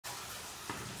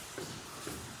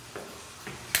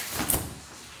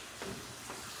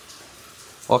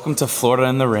Welcome to Florida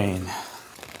in the rain.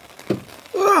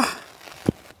 Ugh.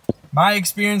 My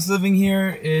experience living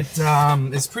here,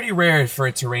 it's pretty rare for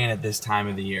it to rain at this time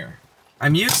of the year.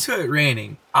 I'm used to it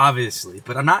raining, obviously,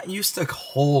 but I'm not used to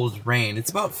cold rain. It's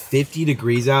about 50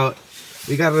 degrees out.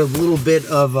 We got a little bit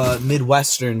of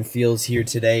Midwestern feels here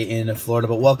today in Florida,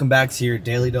 but welcome back to your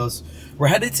Daily Dose. We're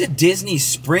headed to Disney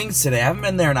Springs today. I haven't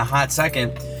been there in a hot second,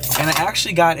 and I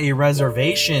actually got a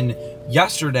reservation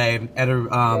yesterday at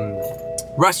a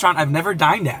restaurant I've never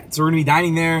dined at. So we're gonna be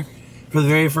dining there for the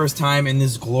very first time in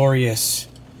this glorious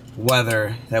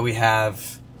weather that we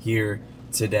have here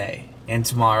today and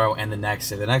tomorrow and the next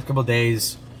day. The next couple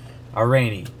days are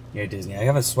rainy here at Disney. I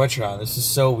have a sweatshirt on. This is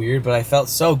so weird, but I felt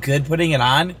so good putting it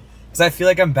on because I feel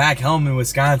like I'm back home in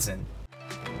Wisconsin.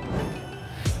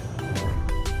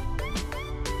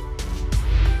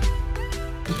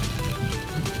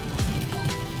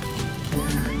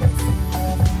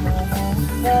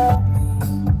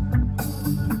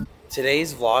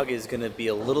 Today's vlog is going to be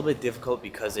a little bit difficult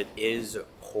because it is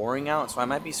pouring out, so I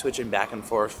might be switching back and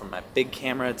forth from my big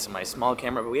camera to my small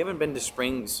camera, but we haven't been to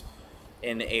Springs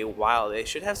in a while. They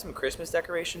should have some Christmas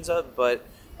decorations up, but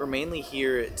we're mainly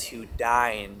here to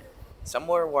dine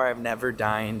somewhere where I've never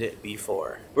dined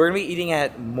before. We're going to be eating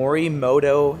at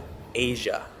Morimoto,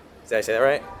 Asia. Did I say that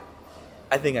right?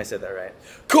 I think I said that right.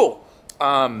 Cool!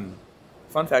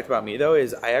 Fun fact about me, though,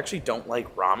 is I actually don't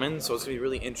like ramen, so it's going to be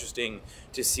really interesting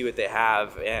to see what they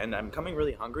have, and I'm coming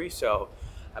really hungry, so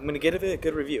I'm going to give it a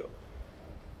good review.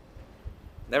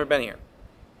 Never been here,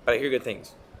 but I hear good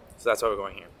things, so that's why we're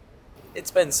going here.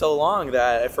 It's been so long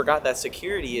that I forgot that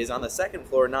security is on the second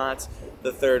floor, not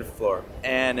the third floor.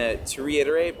 And to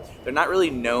reiterate, they're not really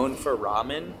known for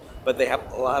ramen, but they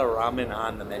have a lot of ramen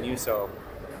on the menu, so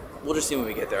we'll just see when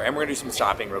we get there. And we're going to do some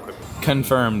shopping real quick.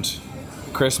 Confirmed.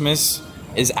 Christmas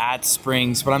is at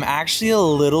Springs, but I'm actually a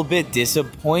little bit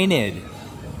disappointed.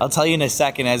 I'll tell you in a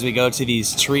second as we go to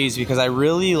these trees, because I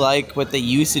really like what they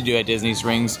used to do at Disney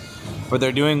Springs, but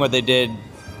they're doing what they did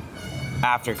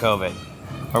after COVID,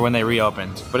 or when they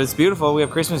reopened. But it's beautiful. We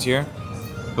have Christmas here,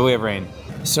 but we have rain.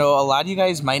 So a lot of you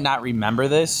guys might not remember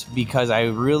this because I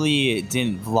really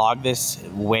didn't vlog this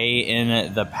way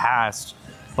in the past,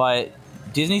 but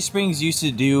Disney Springs used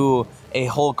to do a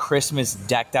whole Christmas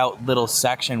decked out little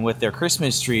section with their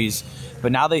Christmas trees,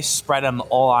 but now they spread them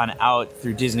all on out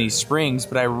through Disney Springs.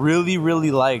 But I really,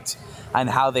 really liked on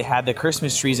how they had the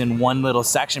Christmas trees in one little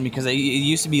section, because it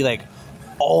used to be like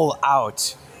all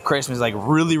out Christmas, like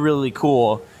really, really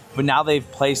cool. But now they've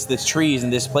placed the trees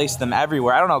and displaced them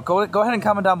everywhere. I don't know. Go ahead and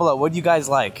comment down below. What do you guys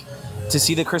like? To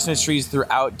see the Christmas trees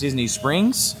throughout Disney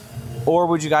Springs? Or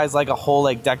would you guys like a whole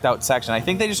like decked out section? I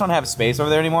think they just don't have space over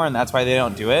there anymore, and that's why they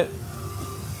don't do it.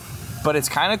 But it's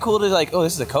kind of cool to like, oh,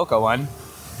 this is a Coco one.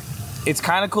 It's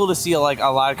kind of cool to see like a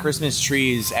lot of Christmas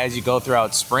trees as you go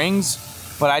throughout Springs.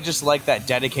 But I just like that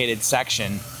dedicated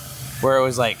section where it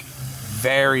was like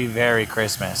very, very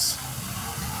Christmas.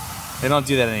 They don't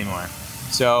do that anymore.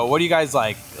 So what do you guys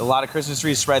like? A lot of Christmas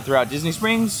trees spread throughout Disney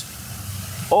Springs?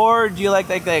 Or do you like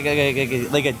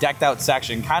a decked out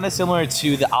section, kind of similar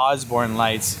to the Osborne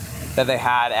lights that they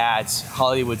had at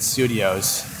Hollywood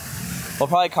Studios? We'll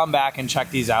probably come back and check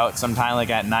these out sometime like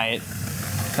at night.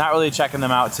 Not really checking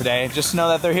them out today, just to know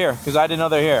that they're here, because I didn't know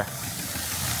they're here.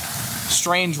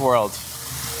 Strange World.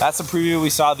 That's a preview we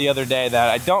saw the other day that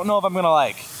I don't know if I'm gonna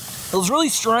like. It was really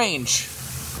strange.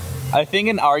 I think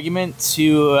an argument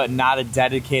to not a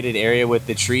dedicated area with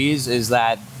the trees is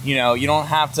that, you know, you don't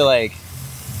have to like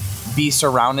be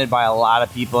surrounded by a lot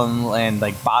of people and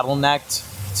like bottlenecked.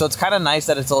 So it's kind of nice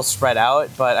that it's all spread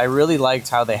out, but I really liked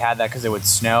how they had that because it would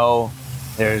snow.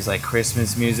 There's like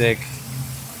Christmas music.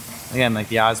 Again, like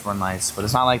the Osborne lights, but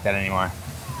it's not like that anymore.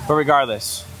 But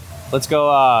regardless, let's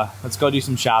go do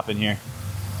some shopping here.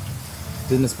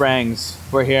 Disney Springs,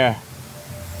 we're here.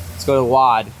 Let's go to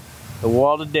WOD, the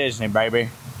World of Disney, baby.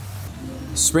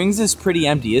 Springs is pretty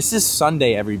empty. This is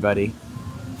Sunday, everybody.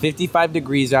 55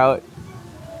 degrees out.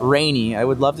 Rainy. I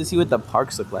would love to see what the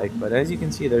parks look like, but as you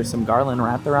can see, there's some garland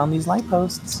wrapped around these light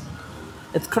posts.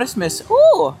 It's Christmas.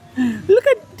 Ooh, look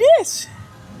at this.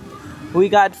 We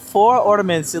got 4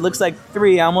 ornaments. It looks like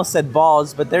 3. I almost said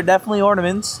balls, but they're definitely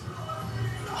ornaments.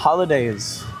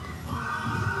 Holidays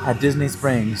at Disney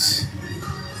Springs.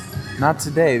 Not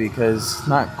today because it's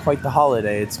not quite the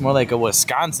holiday. It's more like a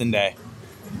Wisconsin day.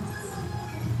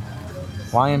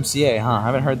 YMCA, huh? I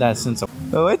haven't heard that since.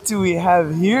 What do we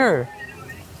have here?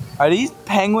 Are these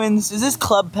penguins? Is this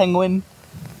Club Penguin?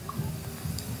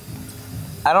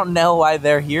 I don't know why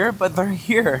they're here, but they're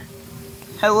here.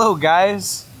 Hello,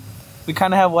 guys. We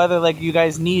kind of have weather like you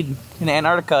guys need in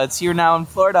Antarctica. It's here now in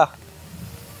Florida.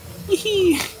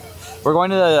 We're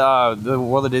going to the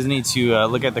World of Disney to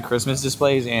look at the Christmas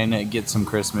displays and get some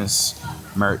Christmas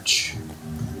merch.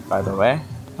 By the way,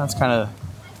 that's kind of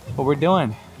what we're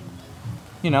doing.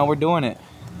 You know, we're doing it.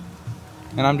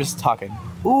 And I'm just talking.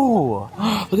 Ooh,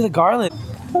 look at the garland.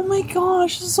 Oh my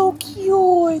gosh, it's so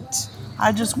cute.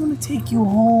 I just want to take you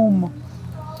home.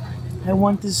 I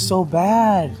want this so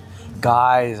bad.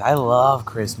 Guys, I love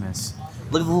Christmas.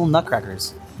 Look at the little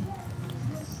nutcrackers.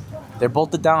 They're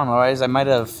bolted down, otherwise I might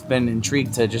have been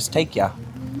intrigued to just take ya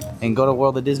and go to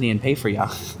World of Disney and pay for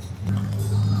ya.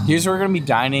 Here's where we're gonna be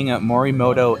dining at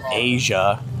Morimoto,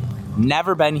 Asia.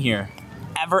 Never been here.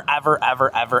 Ever, ever,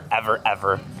 ever, ever, ever,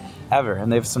 ever, ever.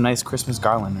 And they have some nice Christmas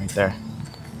garland right there.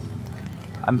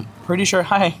 I'm pretty sure,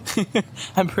 hi.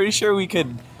 I'm pretty sure we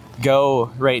could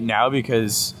go right now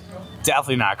because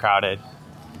definitely not crowded.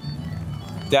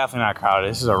 Definitely not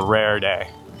crowded. This is a rare day.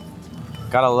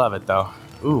 Gotta love it though.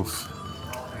 Oof.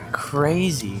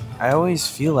 Crazy. I always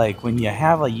feel like when you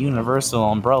have a Universal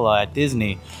umbrella at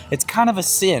Disney, it's kind of a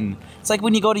sin. It's like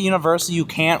when you go to Universal, you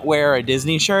can't wear a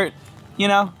Disney shirt, you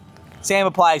know? Same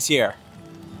applies here.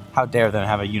 How dare them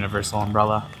have a Universal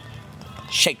umbrella?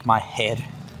 Shake my head.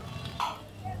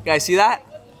 You guys see that?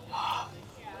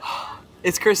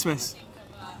 It's Christmas.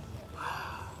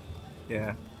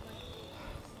 Yeah.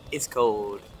 It's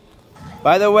cold.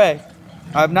 By the way,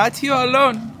 I'm not here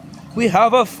alone. We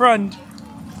have a friend.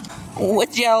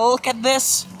 Would you look at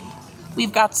this?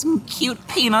 We've got some cute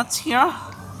peanuts here.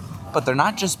 But they're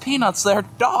not just peanuts, they're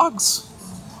dogs.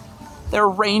 They're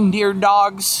reindeer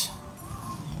dogs.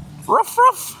 Ruff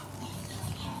ruff.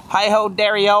 Hi-ho,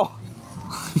 Dario.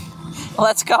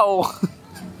 Let's go.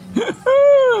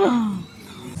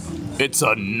 It's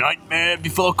a nightmare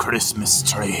before Christmas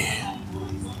tree.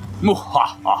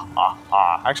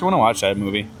 I actually want to watch that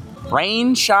movie.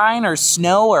 Rain, shine, or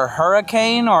snow, or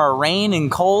hurricane, or rain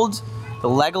and cold, the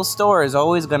Lego store is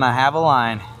always gonna have a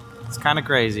line. It's kind of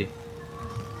crazy.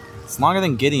 It's longer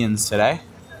than Gideon's today.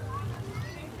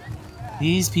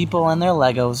 These people and their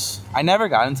Legos. I never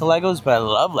got into Legos, but I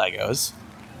love Legos.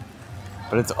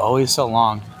 But it's always so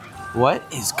long. What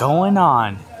is going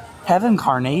on? Heaven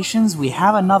Carnations, we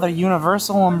have another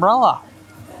Universal umbrella.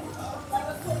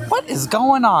 What is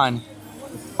going on?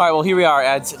 All right, well, here we are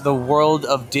at the World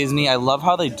of Disney. I love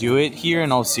how they do it here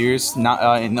in all serious, in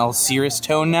all serious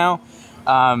tone now.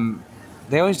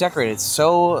 They always decorate it. It's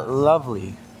so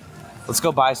lovely. Let's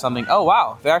go buy something. Oh,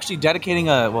 wow. They're actually dedicating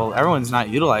a... Well, everyone's not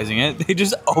utilizing it. They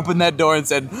just opened that door and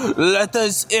said, let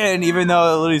us in, even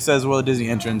though it literally says World of Disney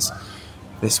entrance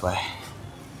this way.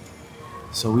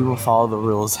 So we will follow the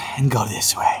rules and go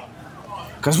this way.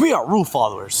 Because we are rule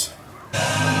followers.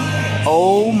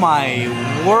 Oh, my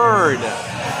word.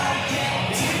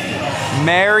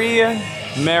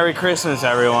 Merry Christmas,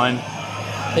 everyone.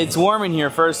 It's warm in here,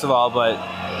 first of all, but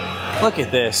look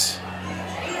at this.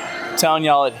 I'm telling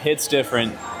y'all, it hits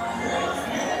different.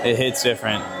 It hits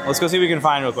different. Let's go see what we can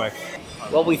find real quick.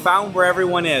 Well, we found where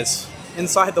everyone is.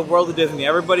 Inside the World of Disney.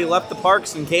 Everybody left the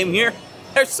parks and came here.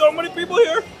 There's so many people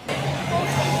here.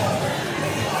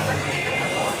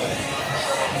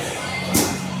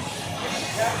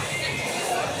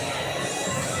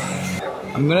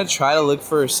 I'm gonna try to look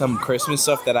for some Christmas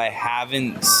stuff that I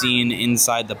haven't seen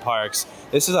inside the parks.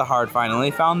 This is a hard find. I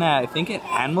only found that, I think, at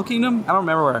Animal Kingdom. I don't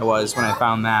remember where I was when I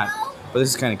found that, but this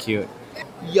is kind of cute.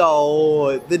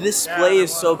 Yo, the display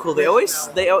is so cool.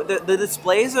 The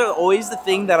displays are always the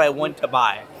thing that I want to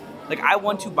buy. Like, I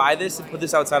want to buy this and put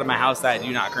this outside of my house that I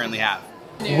do not currently have.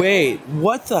 Wait,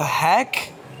 what the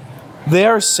heck? They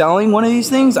are selling one of these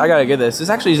things? I gotta get this. This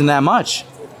actually isn't that much.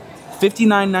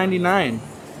 $59.99.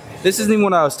 This isn't even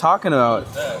what I was talking about.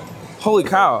 Holy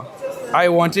cow. I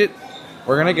want it.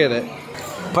 We're gonna get it.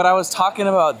 But I was talking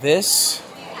about this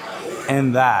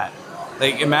and that.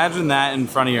 Like, imagine that in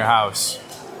front of your house.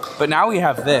 But now we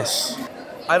have this.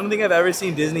 I don't think I've ever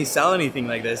seen Disney sell anything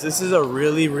like this. This is a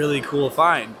really, really cool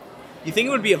find. You think it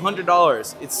would be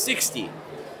 $100. It's $60.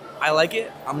 I like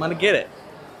it. I'm gonna get it.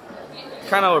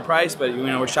 Kind of overpriced, but you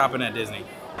know, we're shopping at Disney.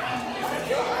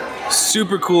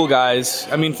 Super cool, guys.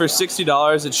 I mean, for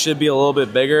 $60, it should be a little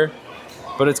bit bigger,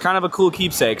 but it's kind of a cool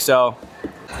keepsake, so.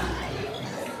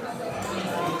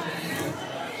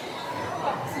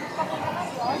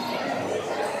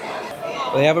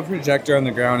 They have a projector on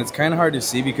the ground. It's kind of hard to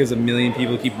see because a million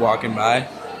people keep walking by.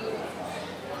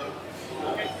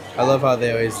 I love how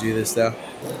they always do this, though.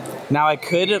 Now, I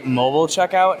could mobile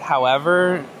checkout,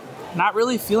 however, not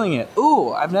really feeling it.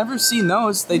 Ooh, I've never seen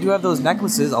those. They do have those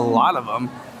necklaces, a lot of them.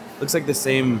 Looks like the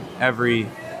same every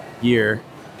year.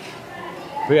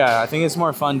 But yeah, I think it's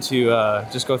more fun to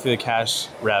just go through the cash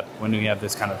rep when we have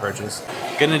this kind of purchase.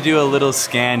 Gonna do a little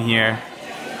scan here.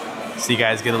 So you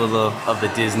guys get a little of the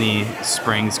Disney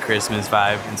Springs Christmas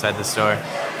vibe inside the store.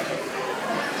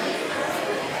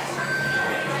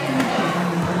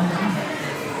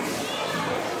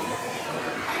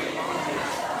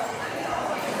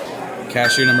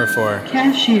 Cashier number 4.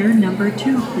 Cashier number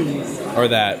 2, please. Or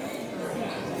that.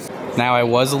 Now I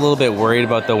was a little bit worried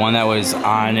about the one that was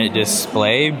on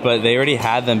display, but they already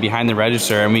had them behind the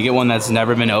register, and we get one that's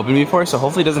never been opened before, so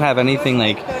hopefully it doesn't have anything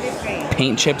like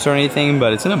paint chips or anything,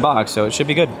 but it's in a box, so it should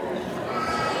be good.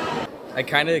 I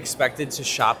kind of expected to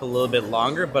shop a little bit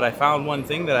longer, but I found one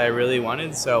thing that I really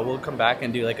wanted, so we'll come back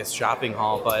and do like a shopping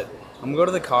haul, but I'm gonna go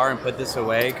to the car and put this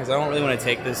away because I don't really want to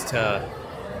take this to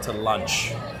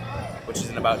lunch, which is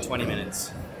in about 20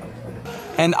 minutes.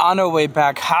 And on our way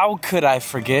back, how could I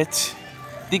forget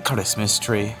the Christmas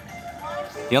tree?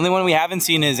 The only one we haven't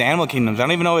seen is Animal Kingdoms. I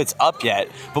don't even know it's up yet,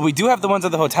 but we do have the ones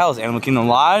at the hotels, Animal Kingdom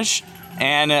Lodge,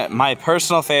 and my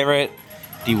personal favorite,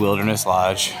 the Wilderness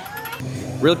Lodge.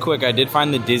 Real quick, I did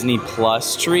find the Disney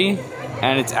Plus tree,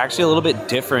 and it's actually a little bit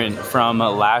different from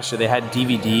last year. They had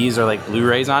DVDs or like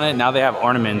Blu-rays on it. Now they have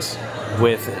ornaments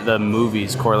with the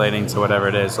movies correlating to whatever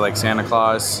it is. So like Santa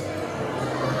Claus.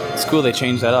 It's cool they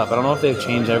changed that up. I don't know if they've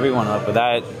changed everyone up, but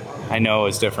that I know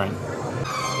is different.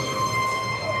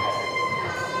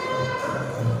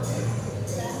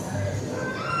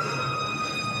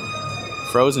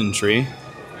 Frozen tree.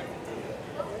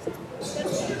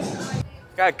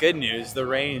 Got good news. The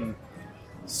rain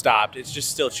stopped. It's just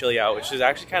still chilly out, which is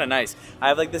actually kind of nice. I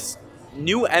have like this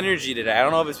new energy today. I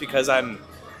don't know if it's because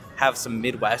have some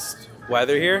Midwest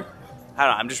weather here. I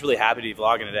don't know, I'm just really happy to be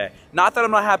vlogging today. Not that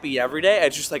I'm not happy every day,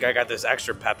 it's just like I got this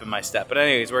extra pep in my step. But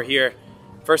anyways, we're here.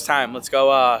 First time, let's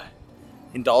go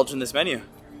indulge in this menu.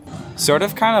 Sort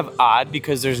of kind of odd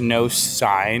because there's no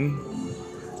sign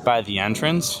by the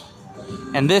entrance.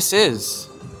 And this is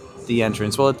the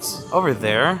entrance. Well, it's over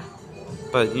there,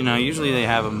 but you know, usually they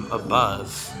have them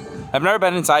above. I've never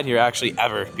been inside here actually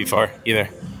ever before either.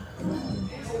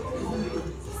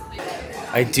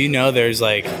 I do know there's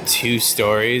like 2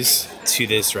 stories to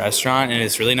this restaurant, and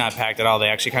it's really not packed at all. They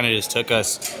actually kind of just took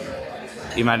us.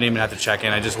 You might even have to check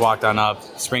in. I just walked on up.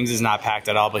 Springs is not packed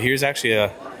at all, but here's actually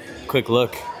a quick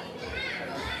look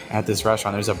at this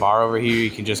restaurant. There's a bar over here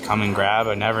you can just come and grab.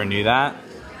 I never knew that.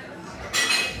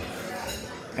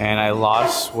 And I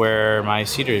lost where my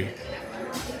seater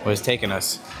was taking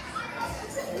us.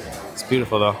 It's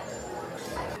beautiful though.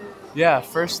 Yeah,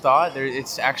 first thought,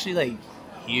 it's actually like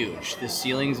huge. The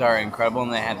ceilings are incredible,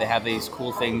 and they have these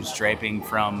cool things draping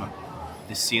from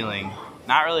the ceiling.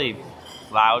 Not really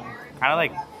loud, kind of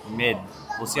like mid.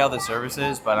 We'll see how the service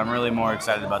is, but I'm really more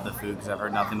excited about the food because I've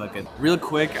heard nothing but good. Real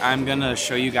quick, I'm gonna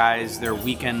show you guys their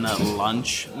weekend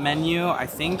lunch menu. I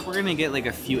think we're gonna get like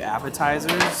a few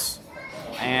appetizers,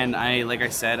 and like I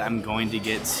said, I'm going to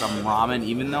get some ramen,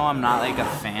 even though I'm not like a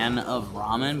fan of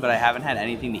ramen, but I haven't had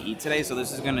anything to eat today, so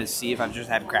this is gonna see if I've just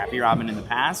had crappy ramen in the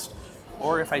past,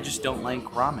 or if I just don't like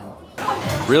ramen.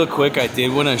 Real quick, I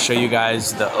did want to show you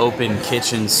guys the open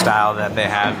kitchen style that they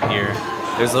have here.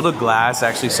 There's a little glass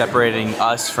actually separating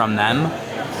us from them,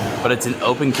 but it's an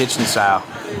open kitchen style.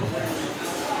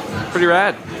 Pretty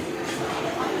rad.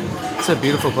 It's a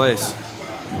beautiful place.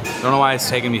 Don't know why it's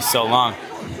taking me so long.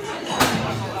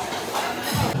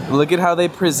 Look at how they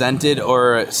presented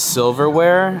our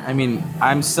silverware. I mean,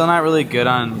 I'm still not really good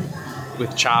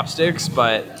with chopsticks,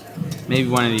 but maybe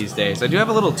one of these days. I do have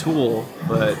a little tool,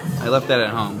 but I left that at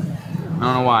home. I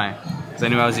don't know why, because I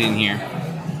knew I was eating here.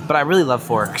 But I really love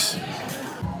forks.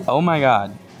 Oh my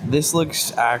God, this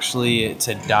looks actually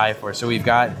to die for. So we've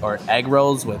got our egg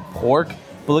rolls with pork,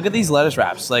 but look at these lettuce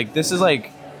wraps. Like, this is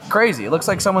like crazy. It looks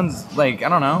like someone's like, I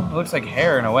don't know, it looks like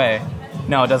hair in a way.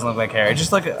 No, it doesn't look like hair. It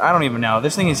just I don't even know.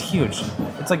 This thing is huge.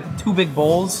 It's like 2 big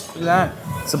bowls. Look at that.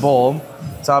 It's a bowl.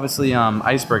 It's obviously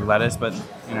iceberg lettuce, but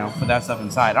you know, put that stuff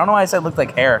inside. I don't know why I said it looked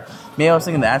like hair. Maybe I was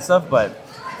thinking that stuff, but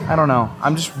I don't know.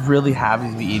 I'm just really happy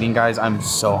to be eating, guys. I'm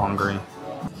so hungry.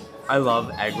 I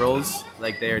love egg rolls.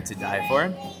 Like, they are to die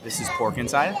for. This is pork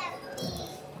inside.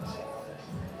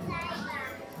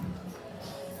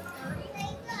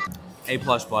 A++. I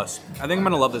think I'm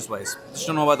gonna love this place. Just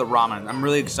don't know about the ramen. I'm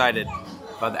really excited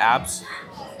about the apps,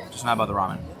 just not about the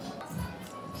ramen.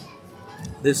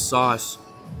 This sauce,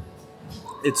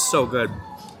 it's so good.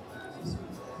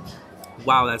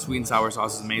 Wow, that sweet and sour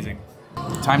sauce is amazing.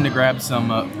 Time to grab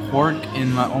some pork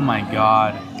in my, oh my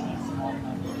God.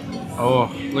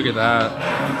 Oh, look at that.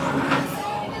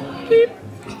 Beep.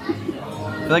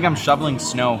 I feel like I'm shoveling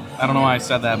snow. I don't know why I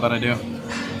said that, but I do.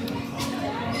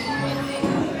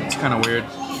 It's kind of weird.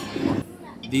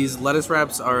 These lettuce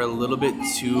wraps are a little bit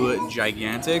too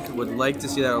gigantic. Would like to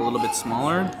see that a little bit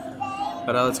smaller.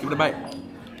 But let's give it a bite.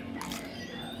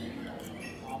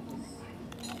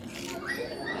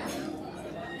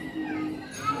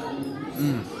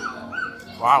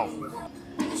 Wow.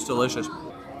 It's delicious.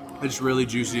 It's really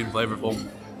juicy and flavorful.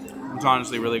 It's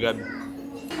honestly really good.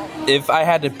 If I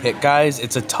had to pick, guys,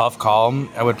 it's a tough call.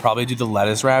 I would probably do the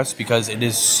lettuce wraps because it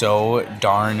is so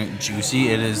darn juicy.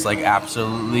 It is like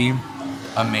absolutely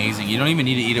amazing. You don't even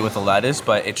need to eat it with the lettuce,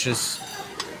 but it's just,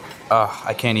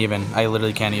 I can't even. I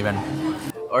literally can't even.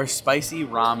 Our spicy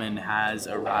ramen has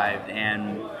arrived,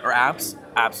 and our apps,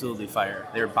 absolutely fire.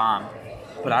 They're bomb.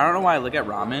 But I don't know why I look at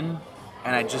ramen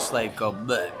and I just like go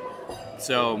bleh.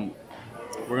 So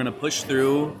we're gonna push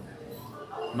through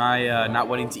my not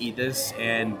wanting to eat this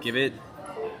and give it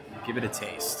a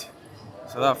taste.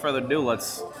 So without further ado,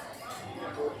 let's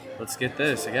get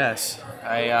this. I guess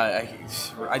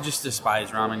I just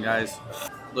despise ramen, guys.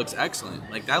 Looks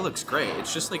excellent. Like that looks great.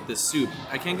 It's just like the soup.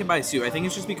 I can't get by soup. I think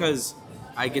it's just because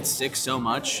I get sick so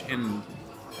much, and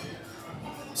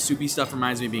soupy stuff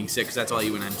reminds me of being sick because that's all I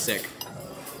eat when I'm sick.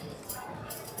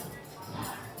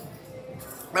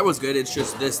 That was good. It's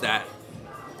just this that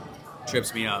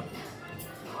trips me up.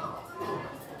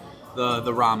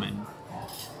 The ramen.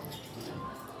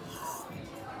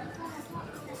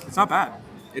 It's not bad.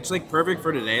 It's like perfect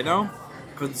for today though,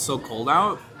 because it's so cold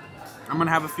out. I'm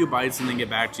gonna have a few bites and then get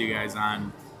back to you guys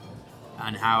on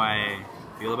how I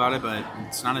feel about it, but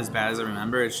it's not as bad as I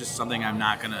remember. It's just something I'm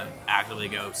not gonna actively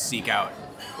go seek out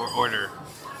or order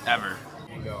ever.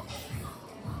 There you go.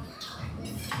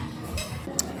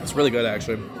 It's really good,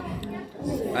 actually.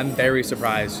 I'm very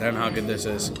surprised at how good this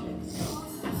is.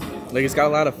 Like, it's got a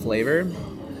lot of flavor.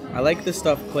 I like the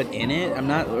stuff put in it. I'm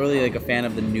not really like a fan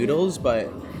of the noodles,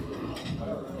 but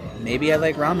maybe I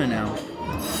like ramen now.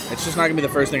 It's just not gonna be the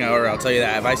first thing I order, I'll tell you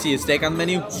that. If I see a steak on the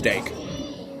menu, steak.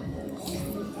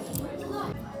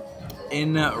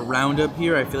 In Roundup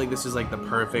here, I feel like this is like the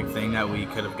perfect thing that we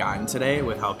could have gotten today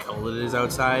with how cold it is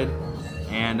outside.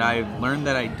 And I learned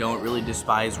that I don't really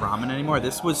despise ramen anymore.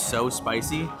 This was so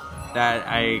spicy that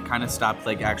I kind of stopped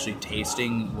like actually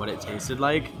tasting what it tasted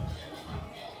like.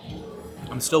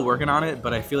 I'm still working on it,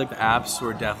 but I feel like the apps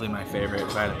were definitely my favorite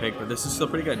if I had to pick, but this is still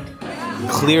pretty good.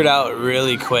 Cleared out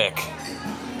really quick,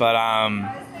 but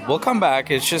we'll come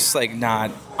back. It's just like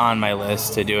not on my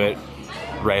list to do it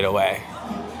right away.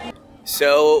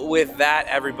 So with that,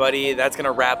 everybody, that's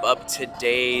gonna wrap up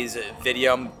today's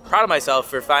video. I'm proud of myself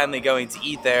for finally going to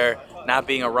eat there, not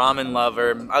being a ramen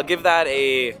lover. I'll give that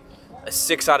a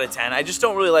 6 out of 10. I just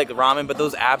don't really like ramen, but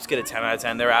those apps get a 10 out of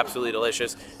 10. They're absolutely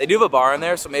delicious. They do have a bar in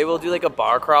there, so maybe we'll do like a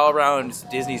bar crawl around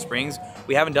Disney Springs.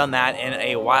 We haven't done that in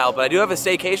a while, but I do have a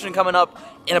staycation coming up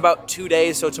in about 2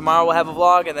 days. So tomorrow we'll have a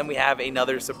vlog, and then we have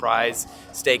another surprise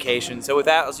staycation. So with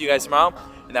that, I'll see you guys tomorrow.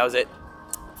 And that was it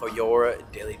for your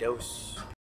Daily Dose.